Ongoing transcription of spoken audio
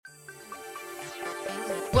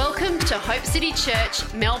Welcome to Hope City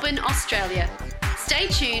Church, Melbourne, Australia. Stay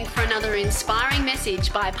tuned for another inspiring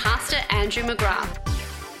message by Pastor Andrew McGrath.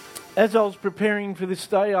 As I was preparing for this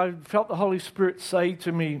day, I felt the Holy Spirit say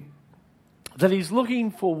to me that He's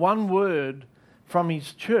looking for one word from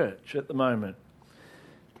His church at the moment.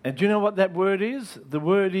 And do you know what that word is? The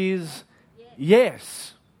word is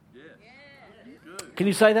yes. Can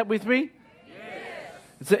you say that with me? Yes.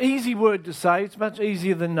 It's an easy word to say. It's much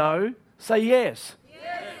easier than no. Say yes.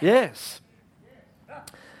 Yes.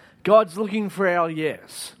 God's looking for our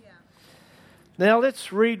yes. Now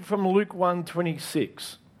let's read from Luke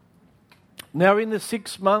 1:26. Now in the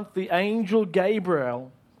 6th month, the angel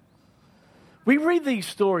Gabriel... We read these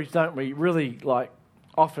stories, don't we? Really,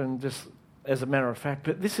 often just as a matter of fact.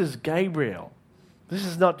 But this is Gabriel. This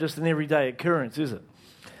is not just an everyday occurrence, is it?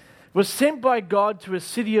 Was sent by God to a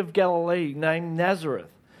city of Galilee named Nazareth,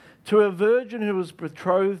 to a virgin who was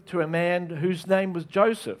betrothed to a man whose name was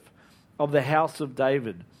Joseph, of the house of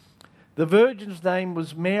David. The virgin's name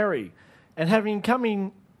was Mary, and having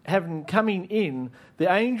coming in,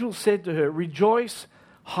 the angel said to her, "Rejoice,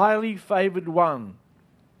 highly favoured one,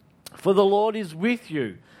 for the Lord is with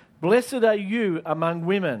you. Blessed are you among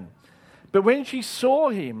women." But when she saw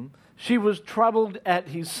him, she was troubled at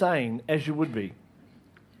his saying, as you would be,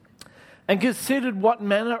 and considered what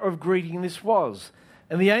manner of greeting this was.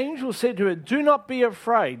 And the angel said to her, "Do not be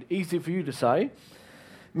afraid," easy for you to say,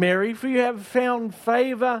 "Mary, for you have found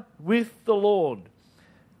favour with the Lord.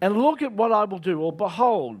 And look at what I will do, or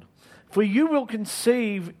behold, for you will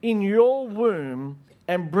conceive in your womb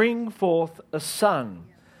and bring forth a son,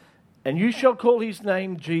 and you shall call his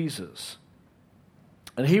name Jesus.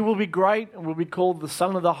 And he will be great and will be called the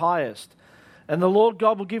Son of the Highest. And the Lord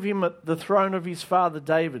God will give him the throne of his father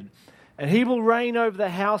David, and he will reign over the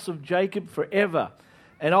house of Jacob forever,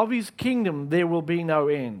 and of his kingdom there will be no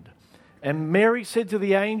end." And Mary said to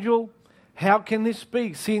the angel, "How can this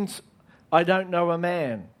be, since I don't know a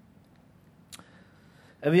man?"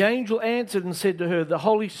 And the angel answered and said to her, "The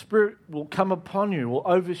Holy Spirit will come upon you, will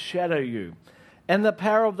overshadow you, and the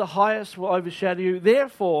power of the highest will overshadow you.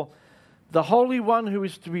 Therefore, the Holy One who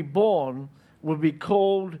is to be born will be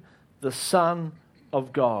called the Son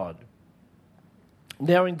of God.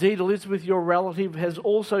 Now indeed, Elizabeth, your relative, has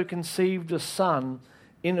also conceived a son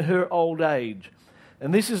in her old age.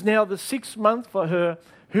 And this is now the 6th month for her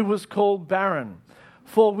who was called barren.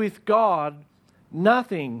 For with God,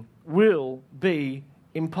 nothing will be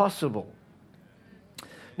impossible."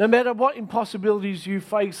 No matter what impossibilities you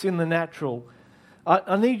face in the natural,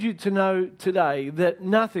 I need you to know today that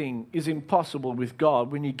nothing is impossible with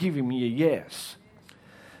God when you give him your yes.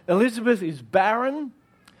 Elizabeth is barren,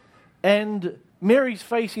 and Mary's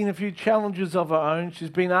facing a few challenges of her own. She's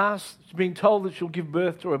been told that she'll give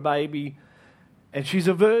birth to a baby, and she's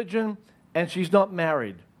a virgin, and she's not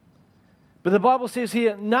married. But the Bible says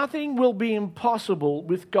here, nothing will be impossible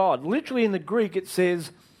with God. Literally in the Greek it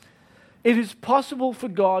says, it is possible for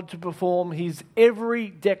God to perform his every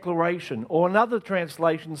declaration. Or another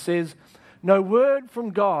translation says, no word from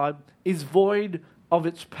God is void of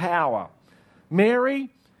its power.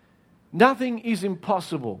 Mary, nothing is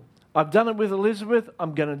impossible. I've done it with Elizabeth,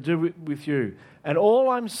 I'm going to do it with you. And all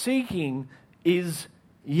I'm seeking is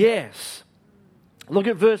yes. Look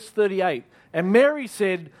at verse 38. And Mary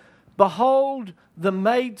said, "Behold, the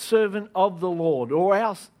maidservant of the Lord," or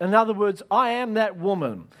else, in other words, "I am that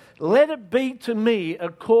woman. Let it be to me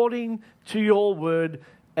according to your word."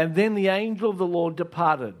 And then the angel of the Lord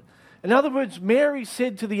departed. In other words, Mary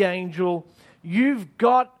said to the angel, "You've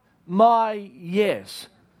got my yes."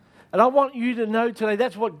 And I want you to know today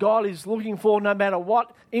that's what God is looking for, no matter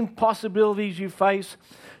what impossibilities you face,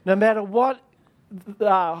 no matter what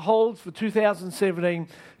holds for 2017,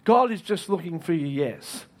 God is just looking for your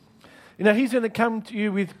yes. You know, he's going to come to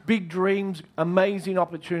you with big dreams, amazing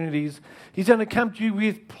opportunities. He's going to come to you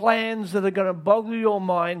with plans that are going to boggle your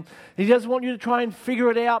mind. He doesn't want you to try and figure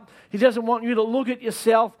it out. He doesn't want you to look at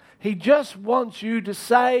yourself. He just wants you to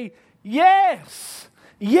say, "Yes,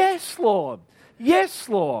 yes, Lord. Yes,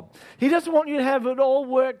 Lord." He doesn't want you to have it all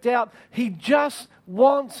worked out. He just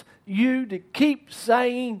wants you to keep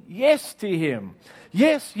saying yes to him.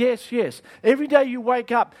 Yes, yes, yes. Every day you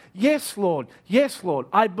wake up, "Yes, Lord. Yes, Lord.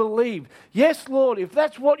 I believe. Yes, Lord. If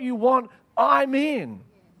that's what you want, I'm in."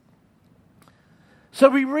 So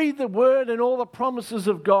we read the word and all the promises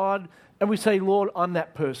of God, and we say, "Lord, I'm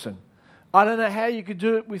that person. I don't know how you could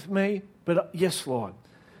do it with me, but yes, Lord."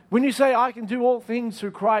 When you say, "I can do all things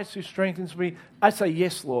through Christ who strengthens me," I say,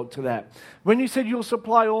 "Yes, Lord," to that. When you said, "You'll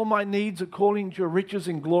supply all my needs according to your riches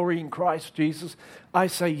and glory in Christ Jesus," I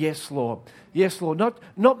say, "Yes, Lord. Yes, Lord."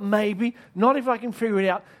 Not maybe, not if I can figure it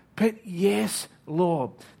out, But yes,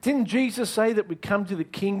 Lord. Didn't Jesus say that we come to the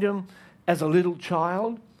kingdom as a little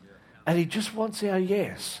child? And he just wants our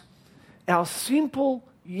yes. Our simple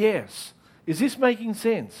yes. Is this making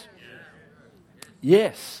sense?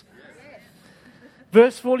 Yes.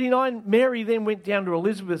 Verse 49, Mary then went down to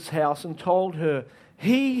Elizabeth's house and told her,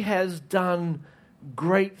 he has done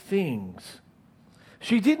great things.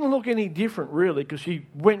 She didn't look any different, really, because she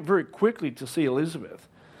went very quickly to see Elizabeth.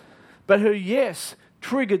 But her yes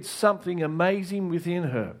triggered something amazing within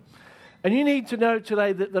her. And you need to know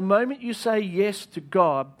today that the moment you say yes to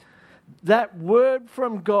God, that word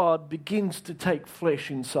from God begins to take flesh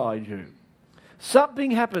inside you. Something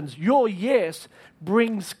happens. Your yes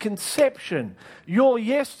brings conception. Your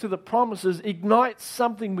yes to the promises ignites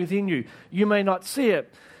something within you. You may not see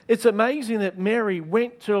it. It's amazing that Mary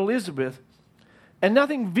went to Elizabeth and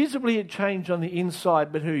nothing visibly had changed on the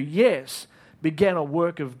inside, but her yes began a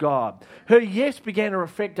work of God. Her yes began to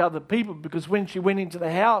affect other people, because when she went into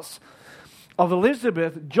the house of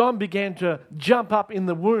Elizabeth, John began to jump up in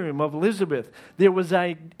the womb of Elizabeth. There was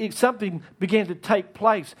something began to take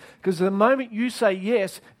place, because the moment you say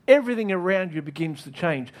yes, everything around you begins to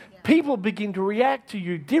change. Yeah. People begin to react to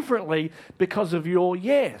you differently because of your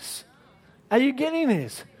yes. Are you getting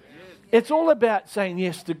this? It's all about saying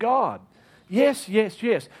yes to God. Yes, yes,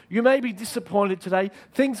 yes. You may be disappointed today.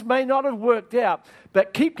 Things may not have worked out,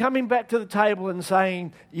 but keep coming back to the table and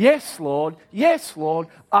saying, yes, Lord,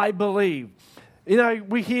 I believe. You know,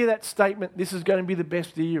 we hear that statement, this is going to be the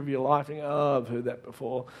best year of your life. And, I've heard that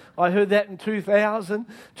before. I heard that in 2000,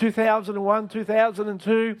 2001,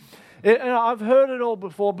 2002. And I've heard it all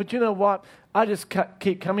before, but you know what? I just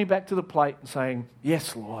keep coming back to the plate and saying,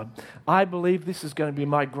 yes, Lord, I believe this is going to be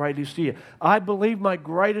my greatest year. I believe my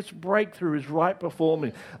greatest breakthrough is right before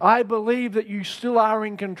me. I believe that you still are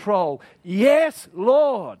in control. Yes,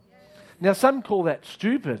 Lord. Now, some call that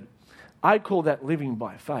stupid. I call that living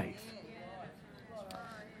by faith.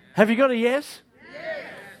 Have you got a yes?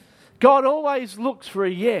 God always looks for a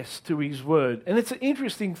yes to his word. And it's an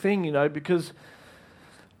interesting thing, you know, because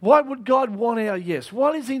why would God want our yes?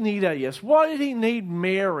 Why does he need our yes? Why did he need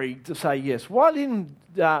Mary to say yes? Why didn't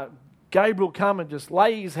Gabriel come and just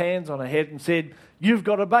lay his hands on her head and said, you've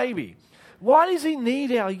got a baby? Why does he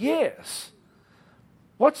need our yes?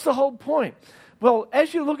 What's the whole point? Well,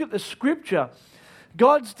 as you look at the scripture,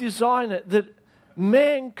 God's designed it that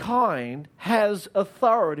mankind has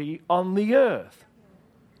authority on the earth.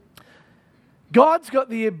 God's got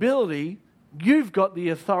the ability, you've got the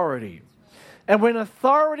authority. And when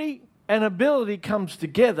authority and ability comes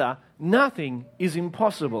together, nothing is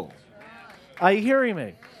impossible. Are you hearing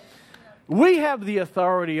me? We have the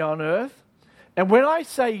authority on earth, and when I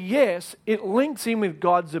say yes, it links in with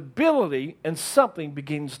God's ability and something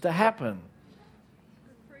begins to happen.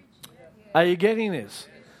 Are you getting this?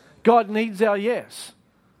 God needs our yes.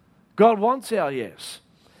 God wants our yes.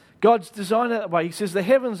 God's designed it that way. He says the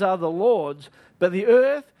heavens are the Lord's, but the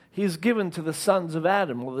earth he has given to the sons of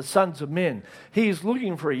Adam, or the sons of men. He is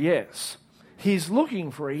looking for a yes. He's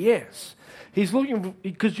looking for a yes. He's looking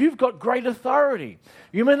because you've got great authority.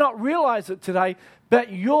 You may not realize it today,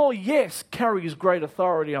 but your yes carries great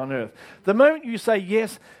authority on earth. The moment you say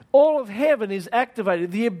yes, all of heaven is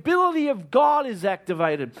activated. The ability of God is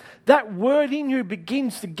activated. That word in you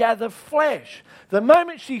begins to gather flesh. The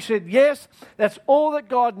moment she said yes, that's all that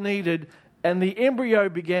God needed. And the embryo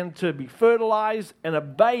began to be fertilized and a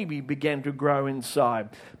baby began to grow inside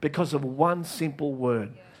because of one simple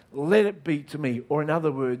word. Let it be to me. Or in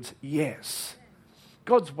other words, yes.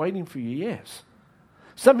 God's waiting for you, yes.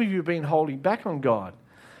 Some of you have been holding back on God.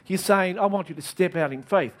 He's saying, I want you to step out in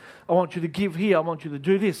faith. I want you to give here. I want you to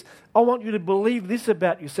do this. I want you to believe this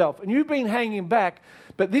about yourself. And you've been hanging back,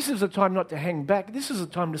 but this is a time not to hang back. This is a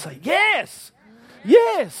time to say, yes,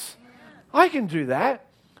 yes, I can do that.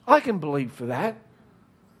 I can believe for that.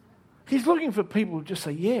 He's looking for people who just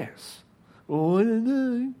say yes. Oh, I don't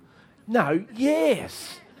know. No,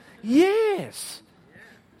 yes. Yes.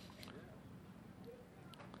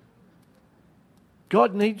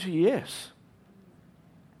 God needs a yes.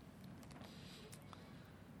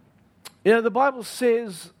 You know, the Bible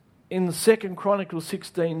says in 2 Chronicles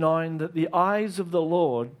 16:9 that the eyes of the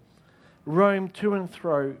Lord roam to and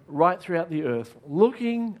fro right throughout the earth,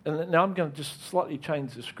 looking, and now I'm going to just slightly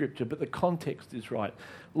change the scripture, but the context is right,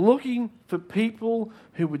 looking for people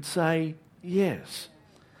who would say yes.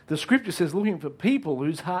 The scripture says looking for people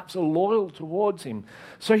whose hearts are loyal towards him,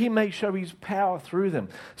 so he may show his power through them.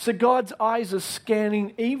 So God's eyes are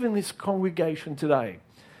scanning even this congregation today.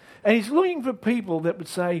 And he's looking for people that would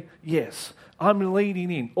say, yes, I'm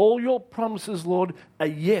leaning in. All your promises, Lord, are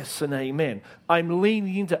yes and amen. I'm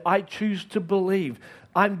leaning into, I choose to believe.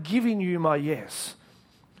 I'm giving you my yes.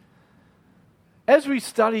 As we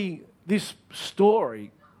study this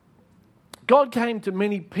story, God came to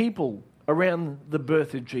many people around the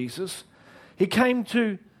birth of Jesus. He came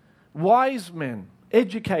to wise men,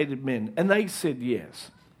 educated men, and they said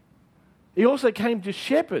yes. He also came to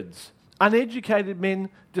shepherds, uneducated men,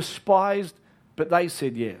 despised, but they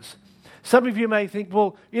said yes. Some of you may think,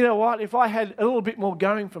 well, you know what, if I had a little bit more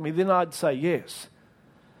going for me, then I'd say yes.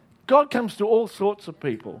 God comes to all sorts of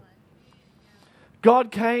people.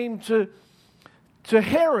 God came to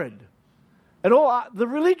Herod and all the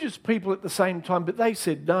religious people at the same time, but they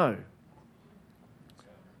said no.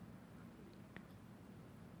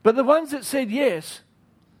 But the ones that said yes,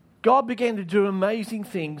 God began to do amazing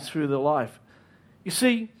things through their life. You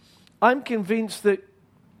see, I'm convinced that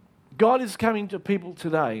God is coming to people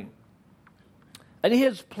today, and He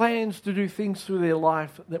has plans to do things through their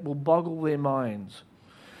life that will boggle their minds.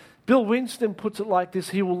 Bill Winston puts it like this: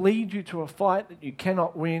 He will lead you to a fight that you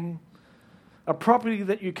cannot win, a property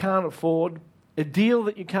that you can't afford, a deal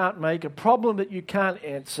that you can't make, a problem that you can't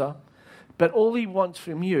answer, but all He wants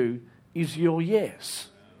from you is your yes.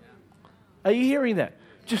 Are you hearing that?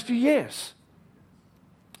 Just a yes.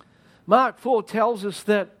 Mark 4 tells us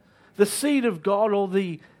that the seed of God or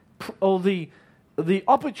the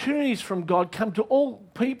opportunities from God come to all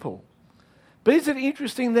people. But isn't it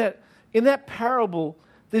interesting that in that parable,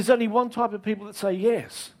 there's only one type of people that say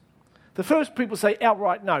yes? The first people say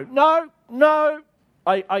outright no. No,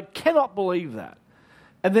 I cannot believe that.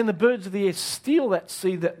 And then the birds of the air steal that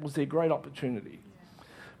seed that was their great opportunity.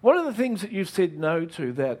 What are the things that you've said no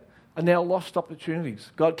to that are now lost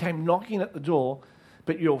opportunities? God came knocking at the door,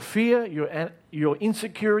 but your fear, your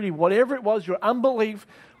insecurity, whatever it was, your unbelief,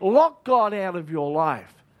 locked God out of your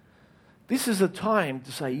life. This is a time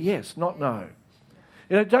to say yes, not no.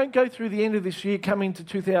 You know, don't go through the end of this year coming to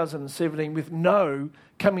 2017 with no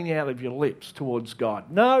coming out of your lips towards God.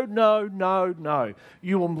 No.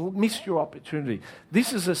 You will miss your opportunity.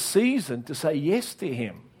 This is a season to say yes to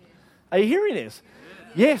Him. Are you hearing this?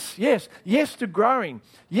 Yes. Yes to growing.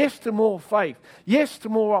 Yes to more faith. Yes to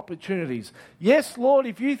more opportunities. Yes, Lord,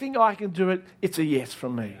 if you think I can do it, it's a yes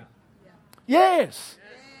from me. Yes.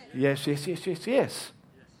 Yes.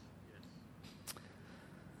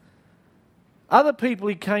 Other people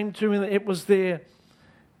He came to, and it was their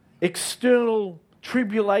external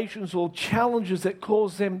tribulations or challenges that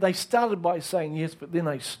caused them. They started by saying yes, but then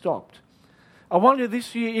they stopped. I wonder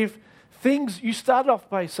this year if you started off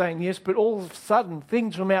by saying yes, but all of a sudden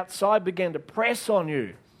things from outside began to press on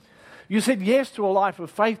you. You said yes to a life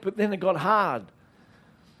of faith, but then it got hard.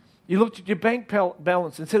 You looked at your bank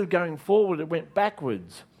balance. Instead of going forward, it went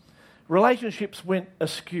backwards. Relationships went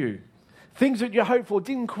askew. Things that you hoped for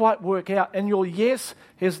didn't quite work out, and your yes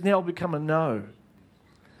has now become a no.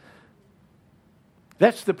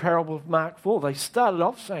 That's the parable of Mark 4. They started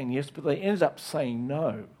off saying yes, but they ended up saying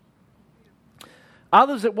no.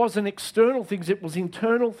 Others, it wasn't external things, it was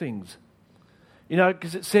internal things. You know,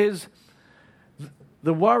 because it says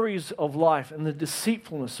the worries of life and the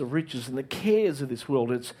deceitfulness of riches and the cares of this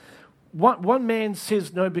world. It's one man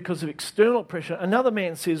says no because of external pressure. Another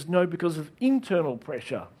man says no because of internal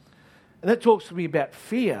pressure. And that talks to me about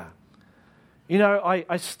fear. You know,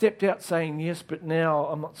 I stepped out saying yes, but now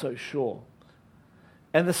I'm not so sure.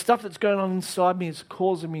 And the stuff that's going on inside me is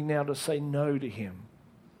causing me now to say no to Him.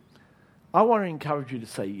 I want to encourage you to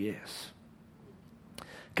say yes.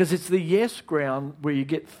 Because it's the yes ground where you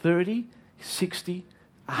get 30, 60,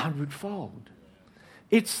 100-fold.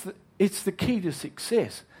 It's the key to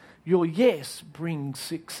success. Your yes brings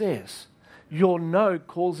success. Your no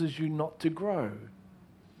causes you not to grow.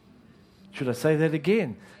 Should I say that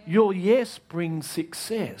again? Your yes brings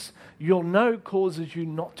success. Your no causes you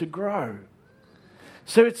not to grow.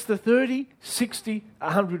 So it's the 30, 60,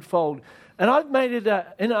 100-fold. And I've made it,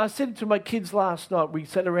 and I said to my kids last night, we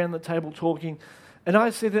sat around the table talking, and I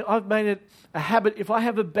said that I've made it a habit. If I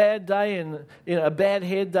have a bad day and a bad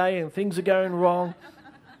hair day and things are going wrong,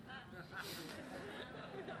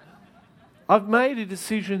 I've made a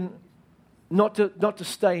decision not to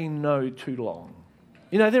stay in no too long.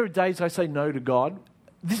 You know, there are days I say no to God.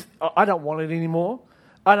 I don't want it anymore.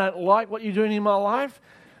 I don't like what you're doing in my life.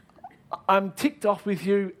 I'm ticked off with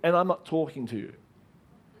you and I'm not talking to you.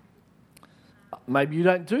 Maybe you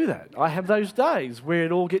don't do that. I have those days where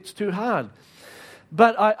it all gets too hard.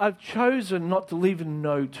 But I've chosen not to leave a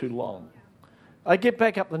no too long. I get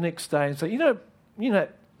back up the next day and say, you know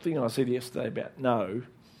that thing I said yesterday about no?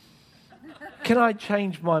 Can I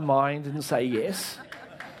change my mind and say yes?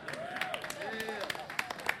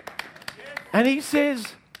 And he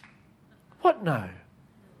says, what no?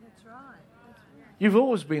 That's right. You've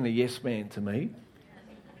always been a yes man to me.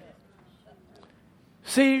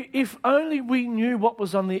 See, if only we knew what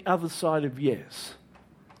was on the other side of yes.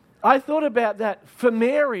 I thought about that. For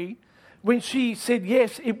Mary, when she said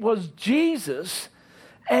yes, it was Jesus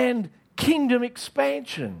and kingdom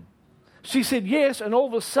expansion. She said yes, and all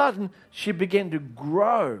of a sudden, she began to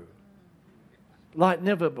grow like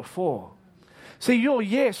never before. See, your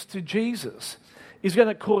yes to Jesus is going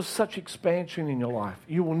to cause such expansion in your life.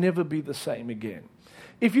 You will never be the same again.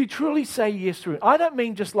 If you truly say yes to Him, I don't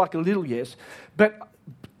mean just like a little yes, but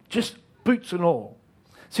just boots and all.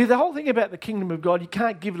 See, the whole thing about the kingdom of God, you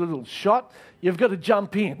can't give it a little shot. You've got to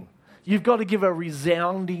jump in. You've got to give a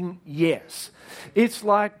resounding yes. It's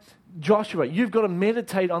like Joshua. You've got to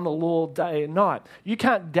meditate on the law day and night. You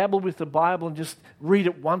can't dabble with the Bible and just read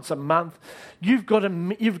it once a month. You've got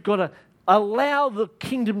to allow the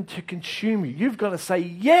kingdom to consume you. You've got to say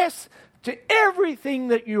yes to everything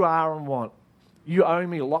that you are and want. You owe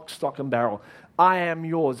me lock, stock and barrel. I am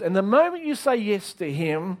yours. And the moment you say yes to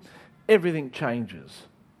Him, everything changes.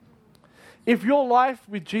 If your life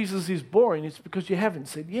with Jesus is boring, it's because you haven't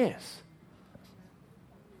said yes.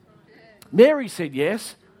 Mary said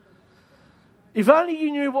yes. If only you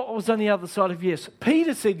knew what was on the other side of yes.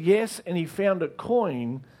 Peter said yes, and he found a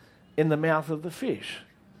coin in the mouth of the fish.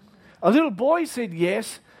 A little boy said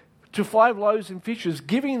yes to 5 loaves and fishes,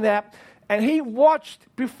 giving that, and he watched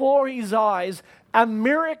before his eyes a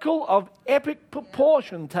miracle of epic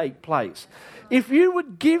proportion take place. If you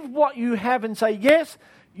would give what you have and say, yes,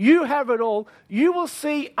 you have it all, you will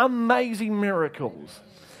see amazing miracles.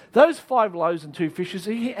 Those 5 loaves and 2 fishes,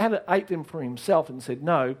 he had ate them for himself and said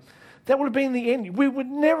no. That would have been the end. We would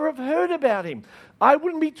never have heard about him. I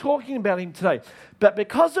wouldn't be talking about him today. But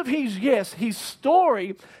because of his yes, his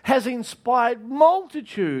story has inspired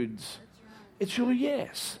multitudes. It's your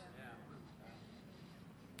yes.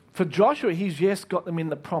 For Joshua, his yes got them in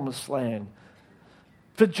the promised land.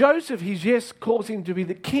 For Joseph, his yes caused him to be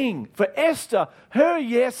the king. For Esther, her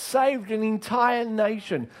yes saved an entire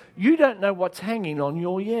nation. You don't know what's hanging on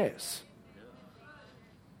your yes.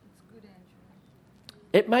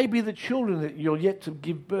 It may be the children that you're yet to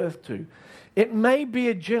give birth to. It may be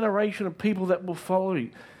a generation of people that will follow you.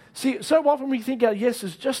 See, so often we think our yes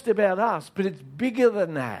is just about us, but it's bigger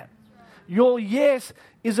than that. Your yes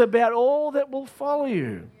is about all that will follow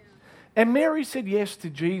you. And Mary said yes to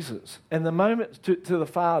Jesus and the moment to the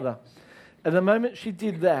Father. And the moment she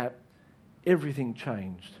did that, everything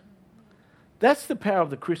changed. That's the power of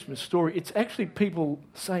the Christmas story. It's actually people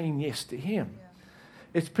saying yes to Him.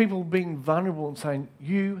 It's people being vulnerable and saying,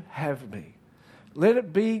 you have me. Let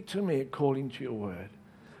it be to me according to your word.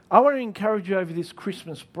 I want to encourage you over this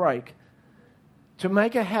Christmas break to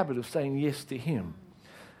make a habit of saying yes to Him.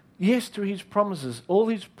 Yes to His promises. All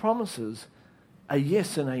His promises are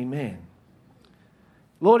yes and amen.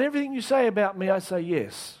 Lord, everything you say about me, I say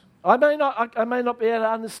yes. I may not be able to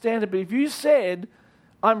understand it, but if you said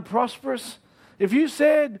I'm prosperous, if you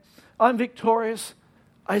said I'm victorious,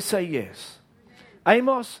 I say yes.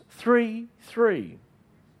 Amos 3:3.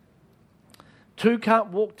 2 can't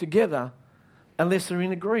walk together unless they're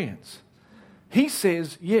in agreement. He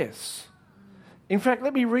says yes. In fact,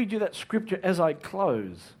 let me read you that scripture as I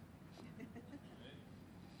close.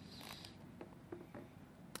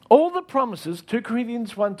 All the promises, 2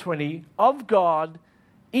 Corinthians 1:20, of God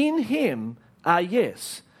in Him are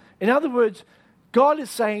yes. In other words, God is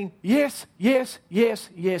saying yes, yes, yes,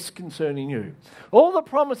 yes concerning you. All the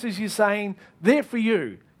promises He's saying, they're for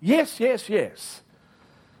you. Yes, yes, yes.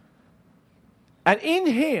 And in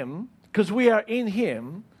Him, because we are in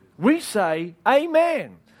Him, we say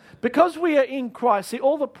amen. Because we are in Christ, see,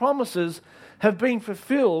 all the promises have been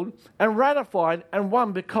fulfilled and ratified and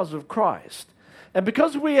won because of Christ. And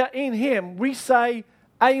because we are in Him, we say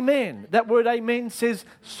amen. That word amen says,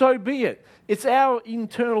 so be it. It's our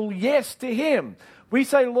internal yes to Him. We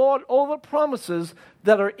say, Lord, all the promises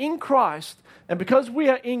that are in Christ, and because we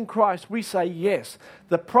are in Christ, we say yes.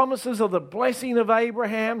 The promises of the blessing of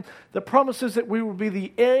Abraham, the promises that we will be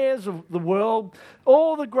the heirs of the world,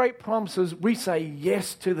 all the great promises, we say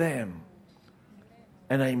yes to them.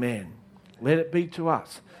 And amen. Let it be to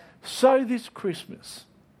us. So this Christmas,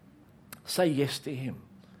 say yes to Him.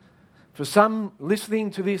 For some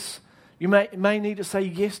listening to this, you may need to say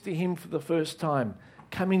yes to Him for the first time.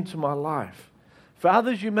 Come into my life. For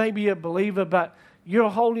others, you may be a believer, but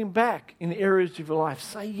you're holding back in areas of your life.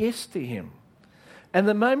 Say yes to Him. And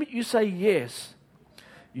the moment you say yes,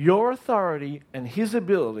 your authority and His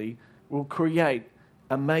ability will create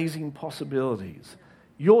amazing possibilities.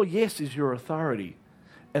 Your yes is your authority,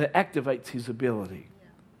 and it activates His ability.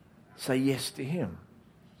 Say yes to Him.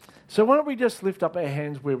 So why don't we just lift up our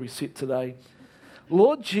hands where we sit today?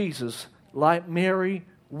 Lord Jesus, like Mary,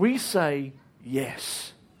 we say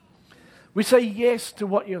yes. We say yes to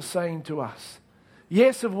what you're saying to us.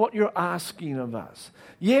 Yes of what you're asking of us.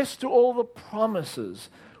 Yes to all the promises.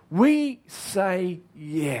 We say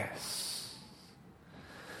yes.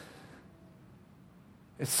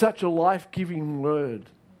 It's such a life-giving word.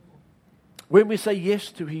 When we say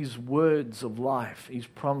yes to his words of life, his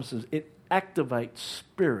promises, it activates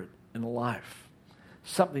spirit and life.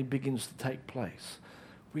 Something begins to take place.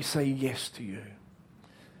 We say yes to you.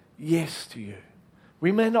 Yes to you.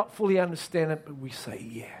 We may not fully understand it, but we say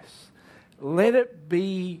yes. Let it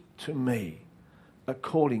be to me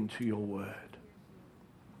according to your word.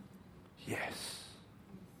 Yes.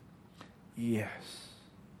 Yes.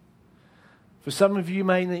 For some of you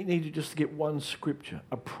may need to just get one scripture,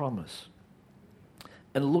 a promise,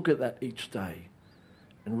 and look at that each day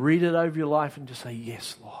and read it over your life and just say,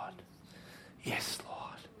 yes, Lord. Yes,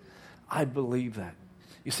 Lord. I believe that.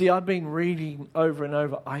 You see, I've been reading over and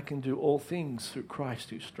over, I can do all things through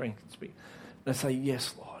Christ who strengthens me. And I say,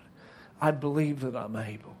 yes, Lord. I believe that I'm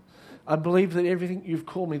able. I believe that everything you've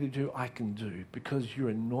called me to do, I can do because you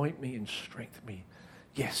anoint me and strengthen me.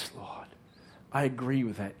 Yes, Lord. I agree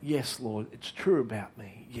with that. Yes, Lord. It's true about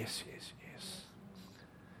me. Yes, yes, yes.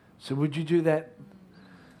 So would you do that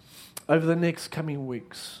over the next coming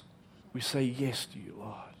weeks? We say yes to you,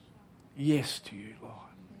 Lord. Yes to you, Lord.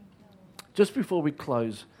 Just before we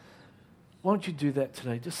close, why don't you do that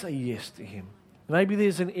today? Just say yes to him. Maybe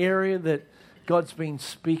there's an area that God's been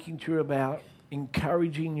speaking to you about,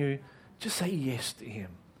 encouraging you. Just say yes to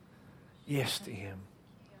him. Yes to him.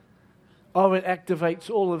 Oh, it activates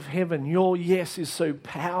all of heaven. Your yes is so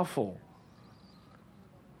powerful.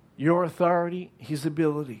 Your authority, his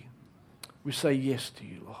ability. We say yes to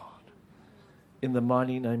you, Lord. In the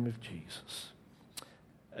mighty name of Jesus.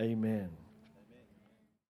 Amen.